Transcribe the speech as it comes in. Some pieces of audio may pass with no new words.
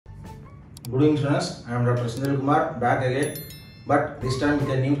Good evening students, I am Dr. Sindhil Kumar back again, but this time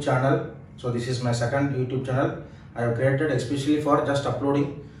with a new channel. So this is my second YouTube channel I have created especially for just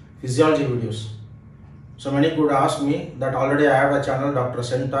uploading physiology videos. So many could ask me that already I have a channel Dr.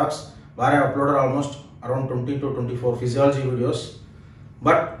 Sen Talks where I have uploaded almost around 20 to 24 physiology videos.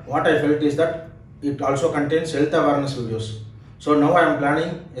 But what I felt is that it also contains health awareness videos. So now I am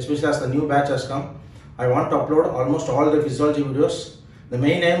planning, especially as the new batch has come, I want to upload almost all the physiology videos. The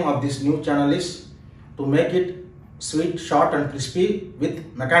main aim of this new channel is to make it sweet, short and crispy with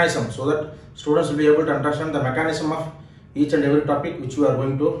mechanism so that students will be able to understand the mechanism of each and every topic which we are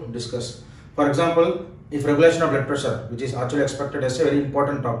going to discuss. For example, if regulation of blood pressure, which is actually expected as a very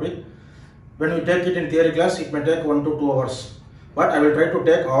important topic, when we take it in theory class, it may take 1 to 2 hours. But I will try to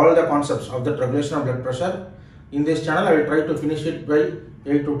take all the concepts of the regulation of blood pressure. In this channel, I will try to finish it by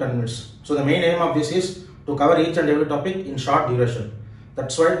 8 to 10 minutes. So the main aim of this is to cover each and every topic in short duration.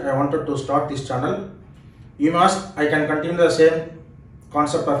 That's why I wanted to start this channel. You may ask, I can continue the same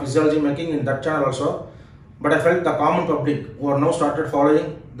concept of physiology making in that channel also. But I felt the common public who are now started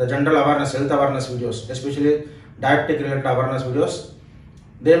following the general awareness, health awareness videos, especially diabetic related awareness videos,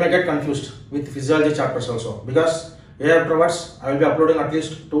 they may get confused with physiology chapters also. Because afterwards, I will be uploading at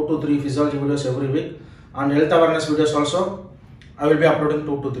least 2 to 3 physiology videos every week. And health awareness videos also, I will be uploading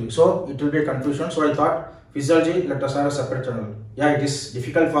 2 to 3. So it will be a confusion. So I thought, physiology, let us have a separate channel. Yeah, it is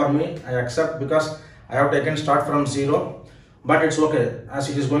difficult for me, I accept, because I have taken start from zero. But it's okay, as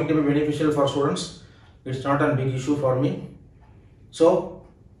it is going to be beneficial for students. It's not a big issue for me. So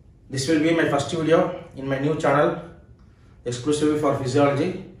this will be my first video in my new channel, exclusively for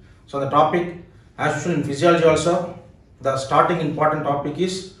physiology. So the topic, as usual in physiology also, the starting important topic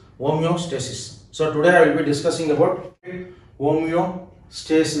is homeostasis. So today I will be discussing about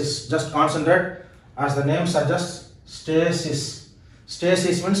homeostasis. Just concentrate, as the name suggests, stasis.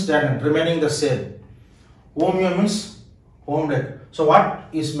 Stasis means stagnant, remaining the same. Homeo means home-like. So what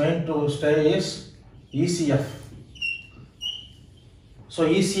is meant to stay is ECF. So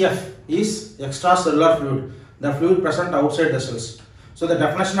ECF is extracellular fluid, the fluid present outside the cells. So the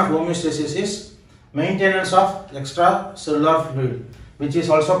definition of homeostasis is maintenance of extracellular fluid, which is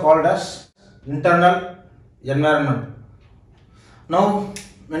also called as internal environment. Now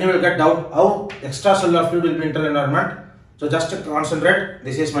many will get doubt how extracellular fluid will be internal environment. So just to concentrate,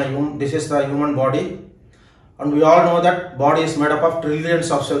 this is the human body, and we all know that body is made up of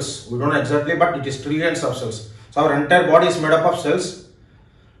trillions of cells. We don't know exactly, but it is trillions of cells. So our entire body is made up of cells,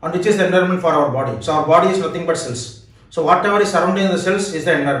 and which is the environment for our body. So our body is nothing but cells. So whatever is surrounding the cells is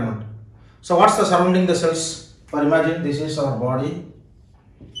the environment. So what's the surrounding the cells? For imagine this is our body,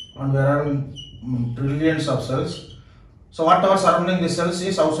 and we are having trillions of cells. So whatever surrounding the cells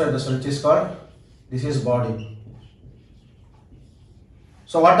is outside the cell, which is called, this is body.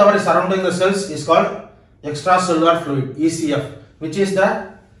 So whatever is surrounding the cells is called extracellular fluid, ECF, which is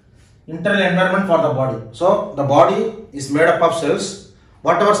the internal environment for the body. So the body is made up of cells.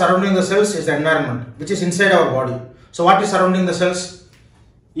 Whatever surrounding the cells is the environment, which is inside our body. So what is surrounding the cells?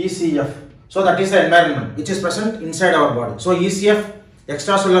 ECF. So that is the environment which is present inside our body. So ECF,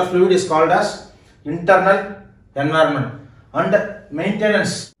 extracellular fluid, is called as internal environment. And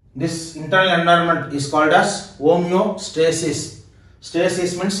maintenance, this internal environment is called as homeostasis.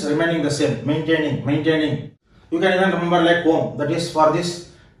 Stasis means remaining the same, maintaining. You can even remember like home, that is for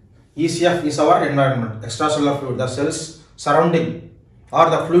this ECF is our environment, extracellular fluid. The cells surrounding or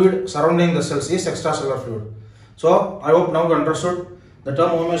the fluid surrounding the cells is extracellular fluid. So I hope now you understood the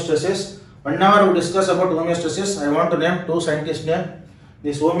term homeostasis. Whenever we discuss about homeostasis, I want to name 2 scientists' names.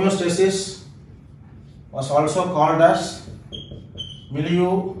 This homeostasis was also called as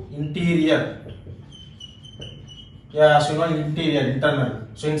milieu interior. Yeah, as you know, interior, internal.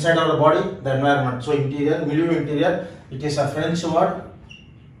 So inside of the body, the environment. So interior, milieu interior, it is a French word.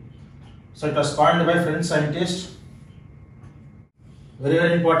 So it was coined by French scientist. Very,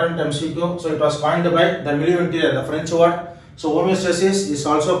 very important MCQ. So it was coined by the milieu interior, the French word. So homeostasis is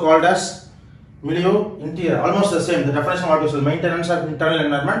also called as milieu interior. Almost the same. The definition of what is maintenance of internal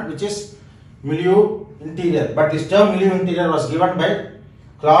environment, which is milieu interior. But this term milieu interior was given by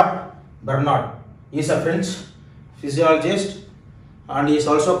Claude Bernard. He is a French physiologist, and he is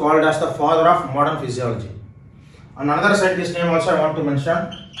also called as the father of modern physiology. And another scientist name also I want to mention,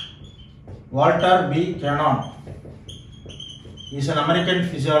 Walter B. Cannon. He is an American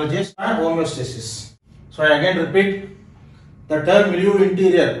physiologist and homeostasis. So I again repeat, the term milieu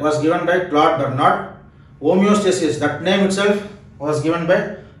interior was given by Claude Bernard. Homeostasis, that name itself was given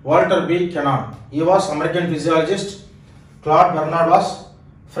by Walter B. Cannon. He was American physiologist. Claude Bernard was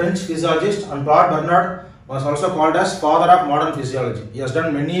French physiologist, and Claude Bernard was also called as father of modern physiology. He has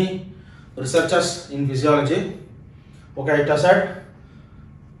done many researchers in physiology. Okay, it has said.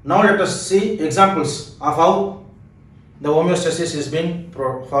 Now let us see examples of how the homeostasis is being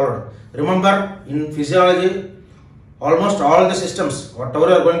followed. Remember, in physiology, almost all the systems, whatever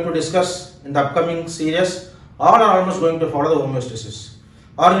we are going to discuss in the upcoming series, all are almost going to follow the homeostasis.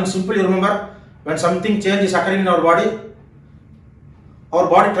 Or in simply remember, when something change is occurring in our body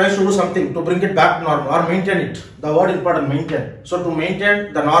tries to do something to bring it back to normal or maintain it. The word important, maintain. So to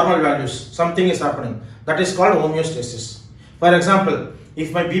maintain the normal values, something is happening. That is called homeostasis. For example,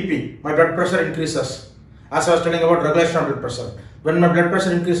 if my BP, my blood pressure increases, as I was telling about regulation of blood pressure, when my blood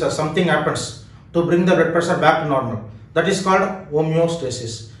pressure increases, something happens to bring the blood pressure back to normal. That is called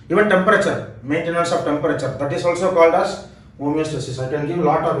homeostasis. Even temperature, maintenance of temperature, that is also called as homeostasis. I can give a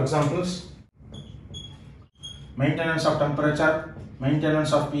lot of examples. Maintenance of temperature,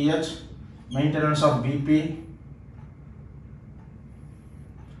 maintenance of pH, maintenance of BP,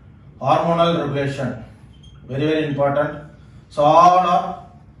 hormonal regulation, very very important. So all are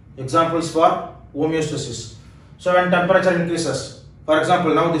examples for homeostasis. So when temperature increases, for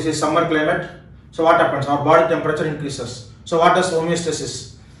example, now this is summer climate, so what happens? Our body temperature increases. So what does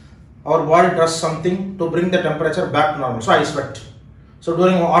homeostasis? Our body does something to bring the temperature back to normal. So I sweat. So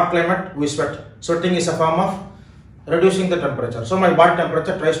during hot climate we sweat. Sweating is a form of reducing the temperature. So my body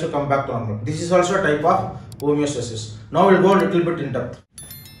temperature tries to come back to normal. This is also a type of homeostasis. Now we'll go a little bit in depth.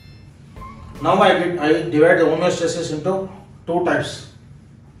 Now I divide the homeostasis into two types: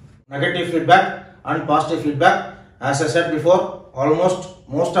 negative feedback and positive feedback. As I said before,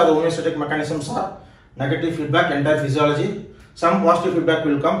 most of the homeostatic mechanisms are negative feedback, entire physiology. Some positive feedback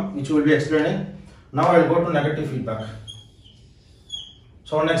will come, which we will be explaining. Now I will go to negative feedback.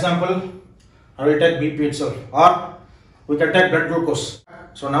 So one example, I will take BP itself, or we can take blood glucose.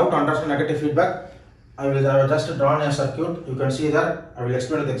 So now to understand negative feedback, I will just draw a circuit. You can see that. I will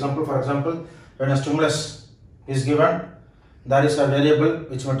explain the example. For example, when a stimulus is given, there is a variable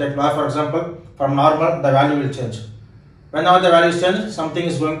which will take for example, from normal the value will change. Whenever the value is changed, something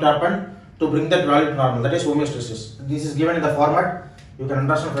is going to happen to bring that value to normal. That is homeostasis. This is given in the format. You can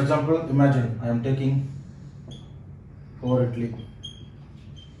understand. For example, imagine I am taking 4 idli.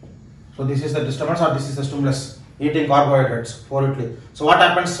 So this is the disturbance, or this is the stimulus, eating carbohydrates, 4 idli. So what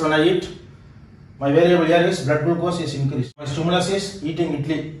happens when I eat? My variable here is blood glucose is increased. My stimulus is eating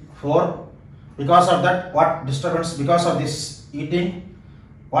idli 4. Because of that, what disturbance? Because of this eating,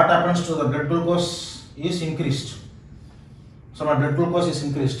 what happens to the blood glucose is increased. So my blood glucose is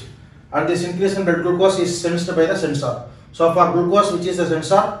increased, and this increase in blood glucose is sensed by the sensor. So for glucose, which is the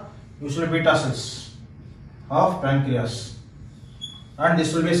sensor? Usually beta cells of pancreas, and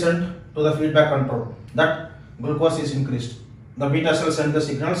this will be sent to the feedback control that glucose is increased. The beta cells send the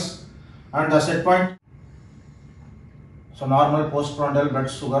signals, and the set point. So normal postprandial blood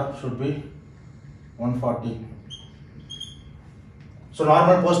sugar should be 140. So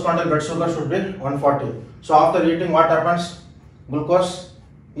normal postprandial blood sugar should be 140. So after eating, what happens? Glucose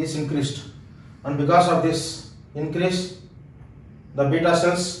is increased, and because of this increase, the beta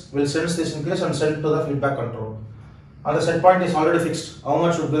cells will sense this increase and send to the feedback control. And the set point is already fixed. How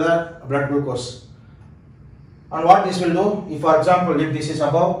much should be the blood glucose? And what this will do, if for example, if this is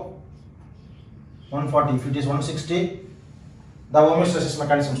above 140, if it is 160, the homeostasis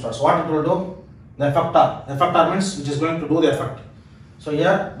mechanism starts. What it will do? The effector means which is going to do the effect. So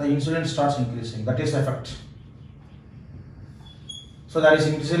here the insulin starts increasing. That is the effect. So there is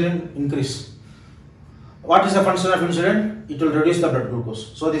insulin increase. What is the function of insulin? It will reduce the blood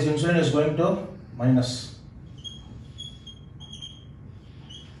glucose. So this insulin is going to minus.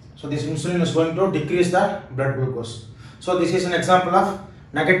 So this insulin is going to decrease the blood glucose. So this is an example of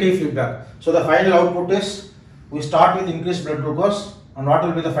negative feedback. So the final output is, we start with increased blood glucose, and what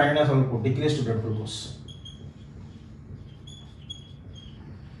will be the final output? Decreased blood glucose.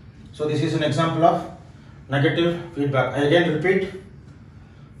 So this is an example of negative feedback. I again repeat,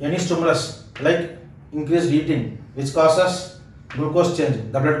 any stimulus like increased eating which causes glucose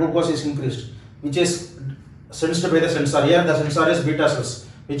change, the blood glucose is increased, which is sensed by the sensor. Here the sensor is beta cells,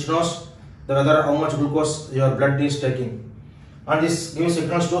 which knows whether how much glucose your blood is taking, and this gives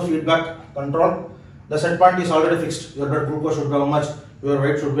signals to feedback control. The set point is already fixed. Your blood glucose should be how much, your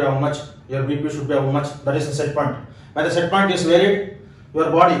weight should be how much, your BP should be how much. That is the set point. When the set point is varied,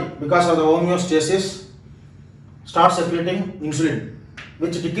 your body, because of the homeostasis, starts secreting insulin,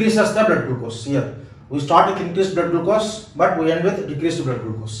 which decreases the blood glucose. Here we start with increased blood glucose, but we end with decreased blood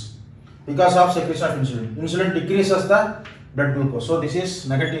glucose because of secretion of insulin. Insulin decreases the blood glucose. So this is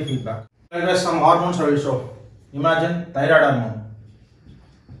negative feedback. Some hormones I will show. Imagine thyroid hormone.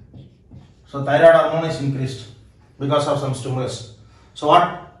 So thyroid hormone is increased because of some stimulus. So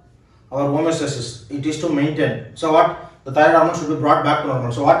what our homeostasis. It is to maintain. So what? The thyroid hormone should be brought back to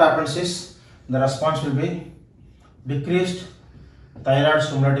normal. So what happens is the response will be decreased thyroid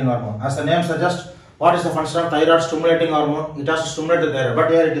stimulating hormone. As the name suggests, what is the function of thyroid stimulating hormone? It has to stimulate the thyroid,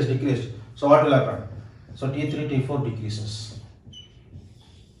 but here it is decreased. So what will happen? So T3, T4 decreases.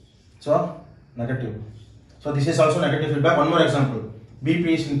 So negative. So this is also negative feedback. One more example. BP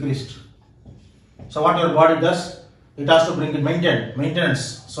is increased. So what your body does? It has to bring it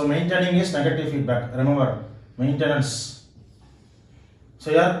maintenance. So maintaining is negative feedback. Remember, maintenance.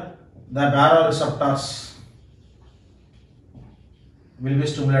 So here the baroreceptors will be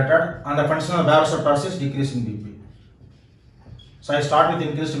stimulated and the function of baroreceptors is decreasing BP. So I start with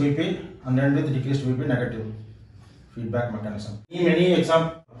increased BP and end with decreased BP, negative feedback mechanism. In many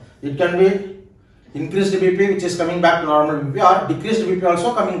examples, it can be increased BP which is coming back to normal BP or decreased BP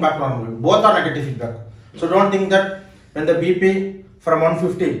also coming back to normal BP. Both are negative feedback. So don't think that when the BP from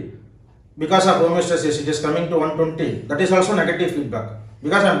 150 because of homeostasis it is coming to 120, that is also negative feedback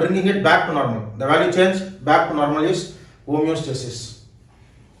because I am bringing it back to normal. The value change back to normal is homeostasis.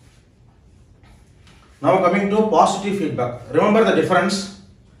 Now coming to positive feedback. Remember the difference.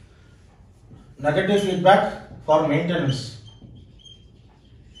 Negative feedback for maintenance.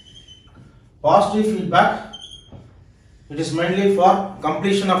 Positive feedback, it is mainly for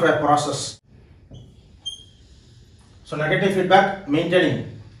completion of a process. So negative feedback,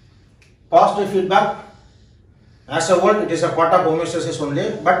 maintaining. Positive feedback, as a whole, it is a part of homeostasis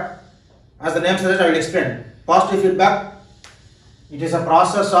only, but as the name suggests, I will explain. Positive feedback, it is a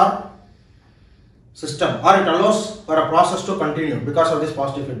process or system, or it allows for a process to continue because of this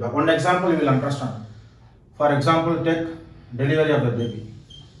positive feedback. One example you will understand. For example, take delivery of the baby.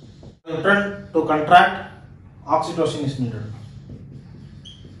 Uterine to contract, oxytocin is needed.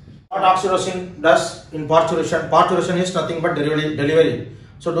 What oxytocin does in parturition? Parturition is nothing but delivery.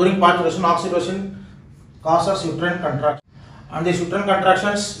 So during parturition, oxytocin causes uterine contraction, and these uterine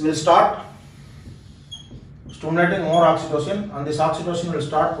contractions will start stimulating more oxytocin, and this oxytocin will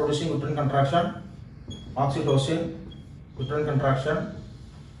start producing uterine contraction. Oxytocin, uterine contraction,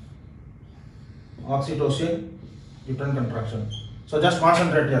 oxytocin, uterine contraction. So just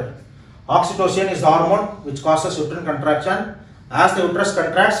concentrate here. Oxytocin is the hormone which causes uterine contraction. As the uterus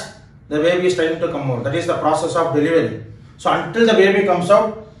contracts, the baby is trying to come out. That is the process of delivery. So until the baby comes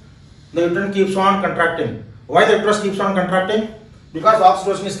out, the uterine keeps on contracting. Why the uterus keeps on contracting? Because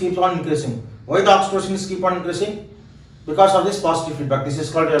the oxytocin keeps on increasing. Why the oxytocin keep on increasing? Because of this positive feedback. This is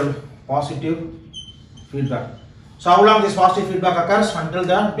called a positive feedback. So how long this positive feedback occurs? Until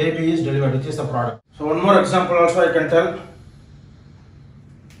the baby is delivered, which is the product. So one more example also I can tell.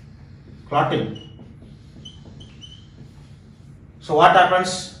 Clotting. So what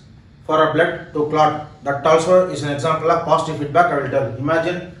happens for a blood to clot? That also is an example of positive feedback. I will tell.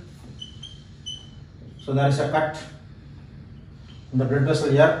 Imagine, so there is a cut in the blood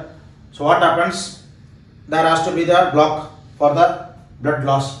vessel here. So what happens? There has to be the block for the blood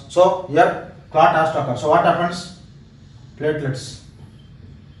loss. So here clot has to occur. So what happens? Platelets.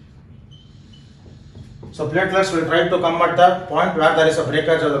 So platelets will try to come at the point where there is a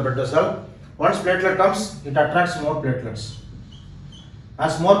breakage of the blood vessel. Once platelet comes, it attracts more platelets.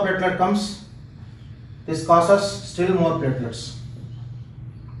 As more platelet comes, this causes still more platelets.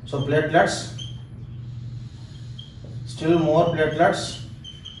 So platelets, still more platelets.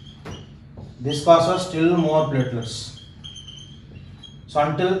 This causes still more platelets. So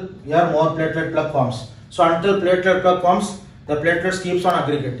until here more platelet plug forms. So until platelet plug forms, the platelets keeps on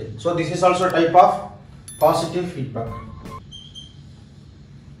aggregating. So this is also a type of positive feedback.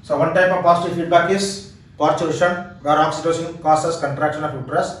 So one type of positive feedback is parturition, where oxytocin causes contraction of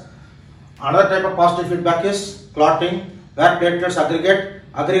uterus. Another type of positive feedback is clotting, where platelets aggregate.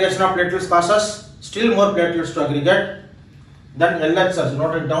 Aggregation of platelets causes still more platelets to aggregate. Then LH surge,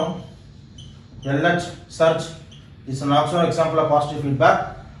 note it down. LH surge is an also example of positive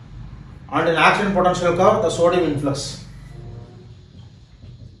feedback. And in action potential curve, the sodium influx.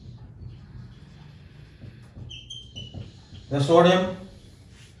 The sodium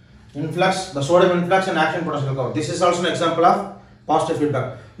influx in action potential curve. This is also an example of positive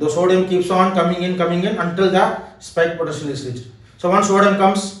feedback. The sodium keeps on coming in until the spike potential is reached. So once sodium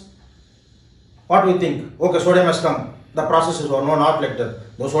comes, what we think? Okay, sodium has come. The process is over. No, not like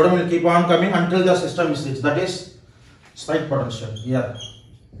that. The sodium will keep on coming until the system is reached. That is spike potential here.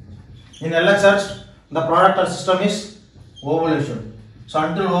 In LH surge, the product of system is ovulation. So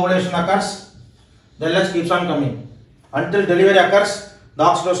until ovulation occurs, the LH keeps on coming. Until delivery occurs, the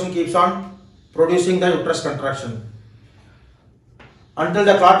oxytocin keeps on producing the uterus contraction. Until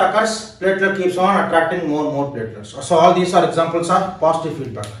the clot occurs, platelet keeps on attracting more platelets. So all these are examples of positive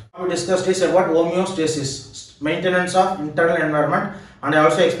feedback. We discussed is about homeostasis, maintenance of internal environment, and I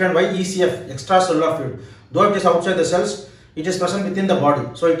also explained why ECF, extracellular fluid, though it is outside the cells, it is present within the body.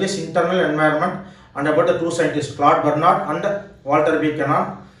 So it is internal environment, and about the two scientists, Claude Bernard and Walter B.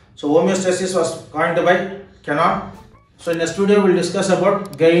 Cannon. So homeostasis was coined by Cannon. So in next video we will discuss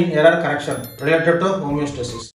about gain error correction related to homeostasis.